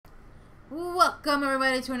Welcome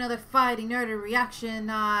everybody to another Fighting Nerdy reaction.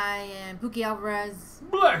 I am Pookie Alvarez.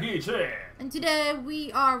 BlackieChan. And today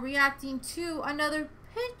we are reacting to another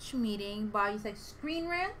pitch meeting by, you say, Screen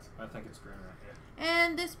Rant? I think it's Screen Rant, yeah.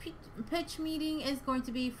 And this pitch meeting is going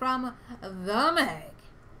to be from The Meg.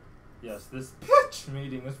 Yes, this pitch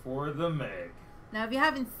meeting is for The Meg. Now if you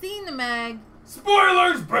haven't seen The Meg...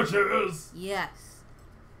 Spoilers, bitches! Yes.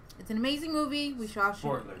 It's an amazing movie. We shall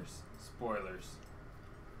Spoilers. Spoilers.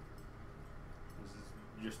 This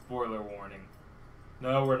is your spoiler warning.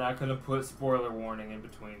 No, we're not going to put spoiler warning in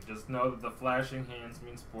between. Just know that the flashing hands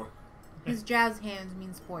mean spoiler. His jazz hands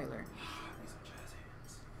mean spoiler. These are jazz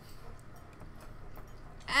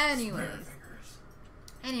hands.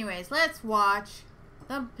 Anyways, let's watch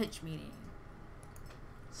the pitch meeting.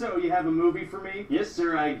 So, you have a movie for me? Yes,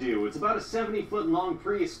 sir, I do. It's about a 70-foot-long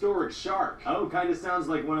prehistoric shark. Oh, kinda sounds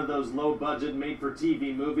like one of those low-budget,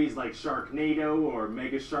 made-for-TV movies like Sharknado or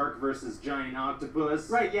Mega Shark vs. Giant Octopus.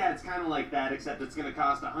 Right, yeah, it's kinda like that, except it's gonna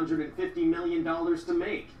cost $150 million to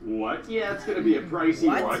make. What? Yeah, it's gonna be a pricey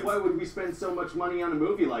one. Why would we spend so much money on a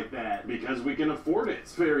movie like that? Because we can afford it.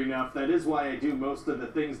 Fair enough, that is why I do most of the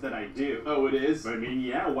things that I do. Oh, it is? I mean,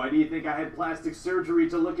 yeah, why do you think I had plastic surgery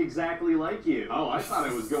to look exactly like you? Oh, I thought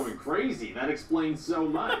I was going crazy. That explains so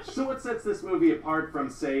much. So what sets this movie apart from,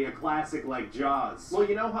 say, a classic like Jaws? Well,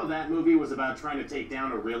 you know how that movie was about trying to take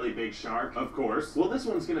down a really big shark? Of course. Well, this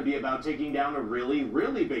one's gonna be about taking down a really,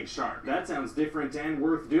 really big shark. That sounds different and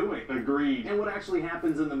worth doing. Agreed. And what actually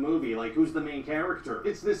happens in the movie? Like, who's the main character?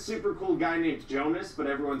 It's this super cool guy named Jonas, but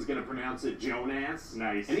everyone's gonna pronounce it Jonas.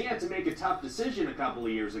 Nice. And he had to make a tough decision a couple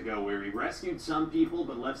of years ago where he rescued some people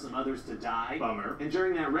but left some others to die. Bummer. And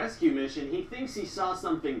during that rescue mission, he thinks he saw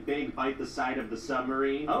something big bite the side of the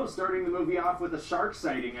submarine. Oh, starting the movie off with a shark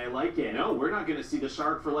sighting. I like it. No, we're not gonna see the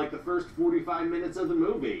shark for like the first 45 minutes of the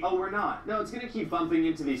movie. Oh, we're not. No, it's gonna keep bumping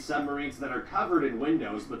into these submarines that are covered in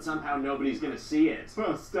windows, but somehow nobody's gonna see it.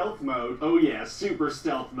 Huh, stealth mode. Oh yeah, super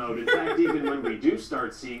stealth mode. In fact, even when we do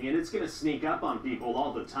start seeing it, it's gonna sneak up on people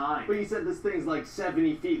all the time. But you said this thing's like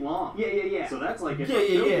 70 feet long. Yeah. So that's like if a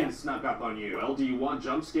building snuck up on you. Well, do you want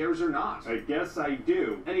jump scares or not? I guess I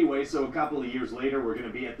do. Anyway, so a couple of years later, we're gonna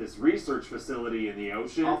be at this research facility in the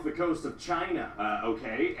ocean off the coast of China.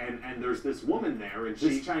 Okay, and there's this woman there, and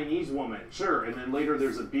this Chinese woman. Sure, and then later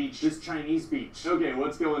there's a beach, this Chinese beach. Okay,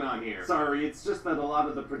 what's going on here? Sorry, it's just that a lot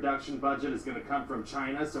of the production budget is gonna come from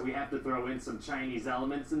China, so we have to throw in some Chinese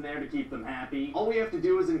elements in there to keep them happy. All we have to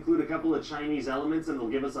do is include a couple of Chinese elements and they'll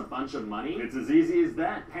give us a bunch of money. It's as easy as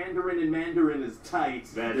that. Pandarin and Mandarin is tight.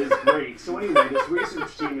 That is great. So anyway, this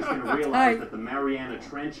research team is gonna realize that the Mariana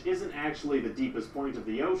Trench isn't actually the deepest point of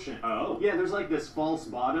the ocean. Oh? Yeah, there's like this false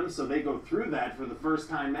bottom, so they go through that for the first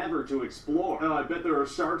time ever to explore. Oh, I bet there are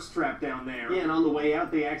sharks trapped down there. Yeah, and on the way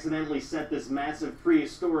out, they accidentally set this massive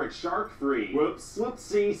prehistoric shark free. Whoops.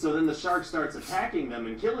 Whoopsie, so then the shark starts attacking them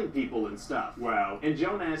and killing people and stuff. Wow. And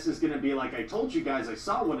Jonas is gonna be like, I told you guys I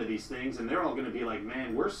saw one of these things, and they're all gonna be like,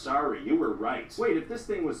 man, we're sorry, you were right. Wait, if this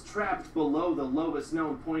thing was trapped below the lowest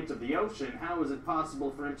known point of the ocean, how is it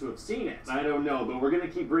possible for him to have seen it? I don't know, but we're gonna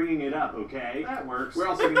keep bringing it up, okay? That works. We're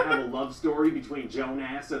also gonna have a love story between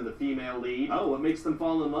Jonas and the female lead. Oh, what makes them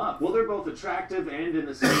fall in love? Well, they're both attractive and in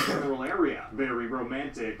the same general area. Very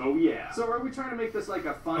romantic. Oh yeah. So are we trying to make this like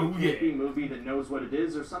a fun, campy movie that knows what it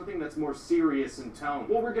is, or something that's more serious in tone?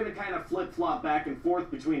 Well, we're gonna kind of flip-flop back and forth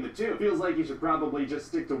between the two. Feels like you should probably just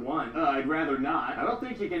stick to one. I'd rather not. I don't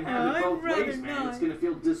think you can have it both ways, man. It's gonna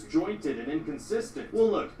feel disjointed and inconsistent. Well,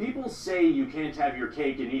 look, people say you can't have your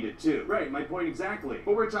cake and eat it too. Right, my point exactly.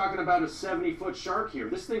 But we're talking about a 70-foot shark here.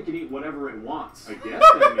 This thing can eat whatever it wants. I guess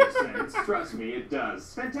that makes sense. Trust me, it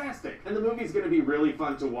does. Fantastic. And the movie's gonna be really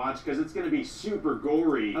fun to watch because it's gonna be super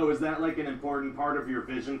gory. Oh, is that like an important part of your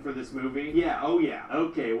vision for this movie? Yeah, oh yeah.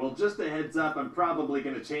 Okay, well just a heads up, I'm probably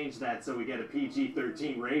gonna change that so we get a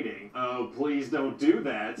PG-13 rating. Oh, please don't do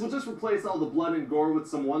that. We'll just replace all the blood and gore with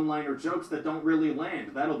some one-liner jokes that don't really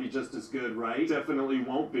land. That'll be just as good, right? Definitely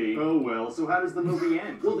won't be. Oh well, so how does the movie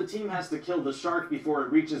end? Well, the team has to kill the shark before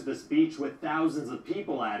it reaches this beach with thousands of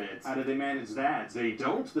people at it. How do they manage that? They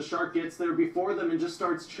don't. The shark gets there before them and just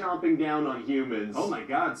starts chomping down on humans. Oh my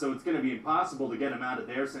god, so it's gonna be impossible to get him out of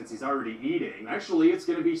there since he's already eating. Actually, it's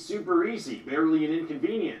gonna be super easy. Barely an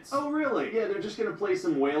inconvenience. Oh really? Yeah, they're just gonna play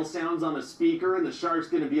some whale sounds on a speaker and the shark's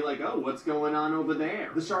gonna be like, oh, what's going on over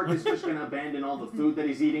there? The shark is just gonna abandon all the food that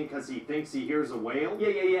he's eating because he thinks he hears a whale?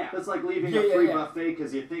 Yeah. That's like leaving a free buffet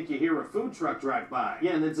because you think you hear a food truck drive by.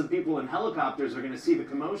 Yeah, and then some people in helicopters are gonna see the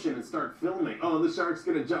commotion and start filming. oh, the shark's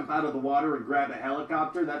gonna jump out of the water and grab a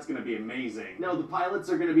helicopter? That's gonna be amazing. No, the pilots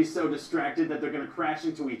are gonna be so distracted that they're gonna crash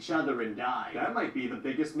into each other and die. That might be the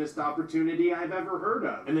biggest missed opportunity I've ever heard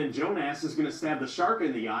of. And then Jonas is gonna stab the shark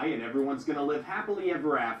in the eye and everyone's gonna live happily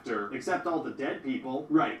ever after. Except all the dead people.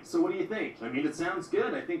 Right, so what do you think? I mean, it sounds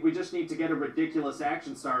good. I think we just need to get a ridiculous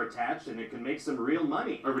action star attached and it can make some real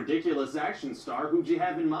money. A ridiculous action star? Who'd you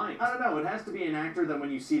have in mind? I don't know, it has to be an actor that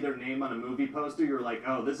when you see their name on a movie poster, you're like,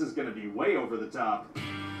 oh, this is gonna be way over the top.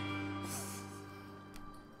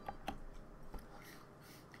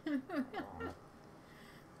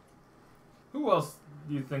 Who else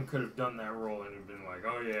do you think could have done that role and you've been like,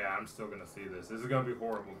 oh yeah, I'm still gonna see this. This is gonna be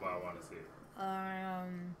horrible, but I want to see it.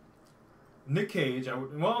 Nick Cage.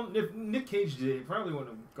 Well, if Nick Cage did, it probably wouldn't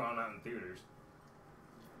have gone out in theaters.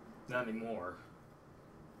 Not anymore.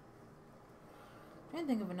 I'm trying to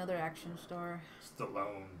think of another action star.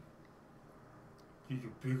 Stallone. He's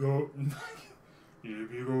a big old, he's a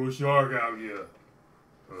big old shark out here.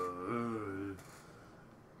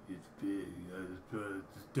 It's big.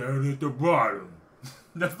 It's down at the bottom.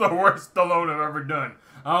 That's the worst Stallone I've ever done.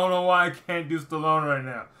 I don't know why I can't do Stallone right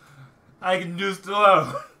now. I can do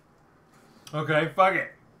Stallone. Okay, fuck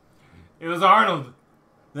it. It was Arnold.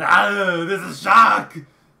 There's a shark.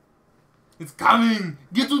 It's coming.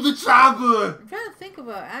 Get to the chopper. I'm trying to think of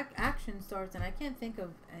action stars, and I can't think of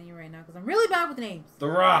any right now because I'm really bad with names. The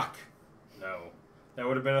Rock. No, that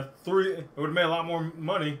would have been it would have made a lot more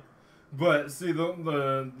money. But see,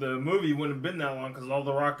 the movie wouldn't have been that long because all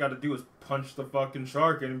The Rock got to do is punch the fucking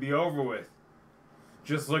shark and be over with.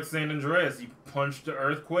 Just like San Andreas, he punched the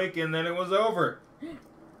earthquake and then it was over.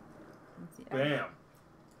 Bam.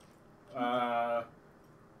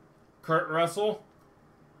 Kurt Russell.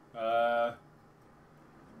 I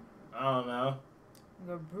don't know.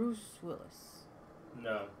 Go Bruce Willis.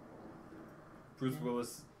 No. Bruce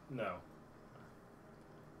Willis. No.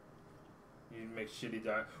 You make shitty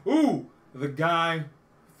die. Ooh, the guy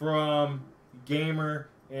from Gamer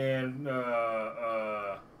and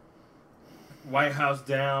White House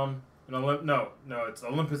Down. And no, it's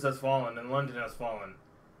Olympus Has Fallen and London Has Fallen.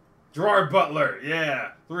 Gerard Butler,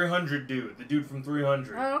 yeah, 300 dude, the dude from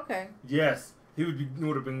 300. Oh, okay. Yes, he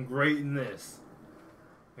would have been great in this.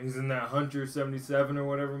 He's in that Hunter 77 or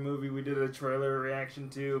whatever movie we did a trailer reaction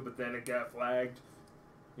to, but then it got flagged.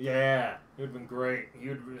 Yeah, he would have been great. He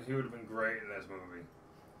would have been great in this movie.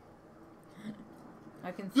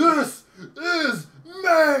 I can see this is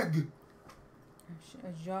Meg.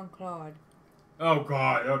 Jean-Claude. Oh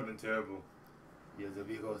God, that would have been terrible.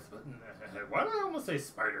 Why did I almost say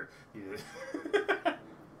spider?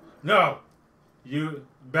 No, you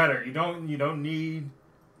better. You don't need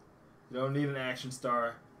an action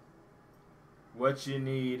star. What you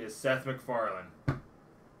need is Seth MacFarlane,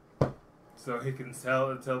 so he can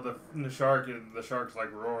tell the shark's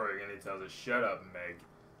like roaring, and he tells it, "Shut up, Meg."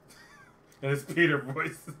 In his Peter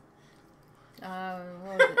voice. What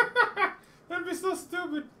was it? That'd be so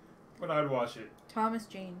stupid, but I'd watch it. Thomas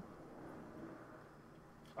Jane.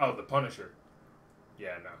 Oh, the Punisher.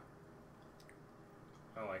 Yeah, no.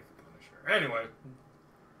 I like the Punisher. Anyway,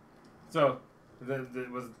 so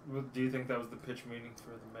do you think that was the pitch meeting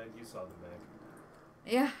for the Meg? You saw the Meg.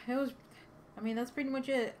 Yeah, it was. I mean, that's pretty much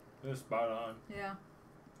it. It was spot on. Yeah.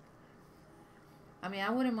 I mean, I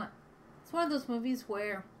wouldn't mind. It's one of those movies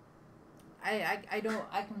where I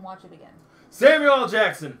can watch it again. Samuel L.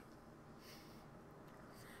 Jackson.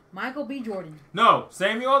 Michael B. Jordan. No,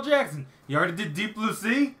 Samuel L. Jackson. He already did Deep Blue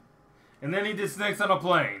Sea, and then he did Snakes on a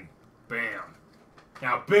Plane. Bam.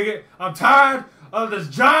 Now, I'm tired of this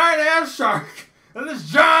giant-ass shark and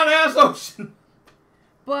this giant-ass ocean.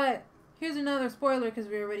 But here's another spoiler, because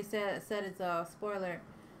we already said it's a spoiler.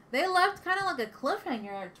 They left kind of like a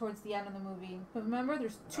cliffhanger towards the end of the movie. But remember,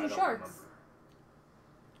 there's two sharks.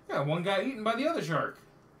 Remember. Yeah, one got eaten by the other shark.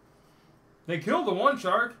 They killed the one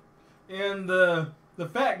shark, and the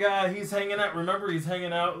fat guy, he's hanging out. Remember, he's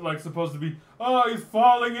hanging out like supposed to be. Oh, he's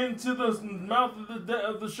falling into the mouth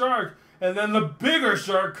of the shark, and then the bigger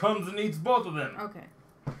shark comes and eats both of them. Okay.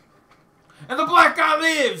 And the black guy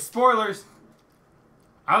lives. Spoilers.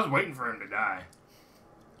 I was waiting for him to die.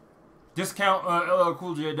 Discount LL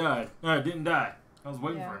Cool J died. No, didn't die. I was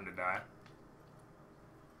waiting for him to die.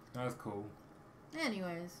 That was cool.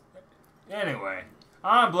 Anyway,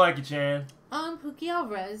 I'm BlackieChan. I'm Pookie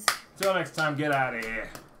Alvarez. Till next time, get out of here.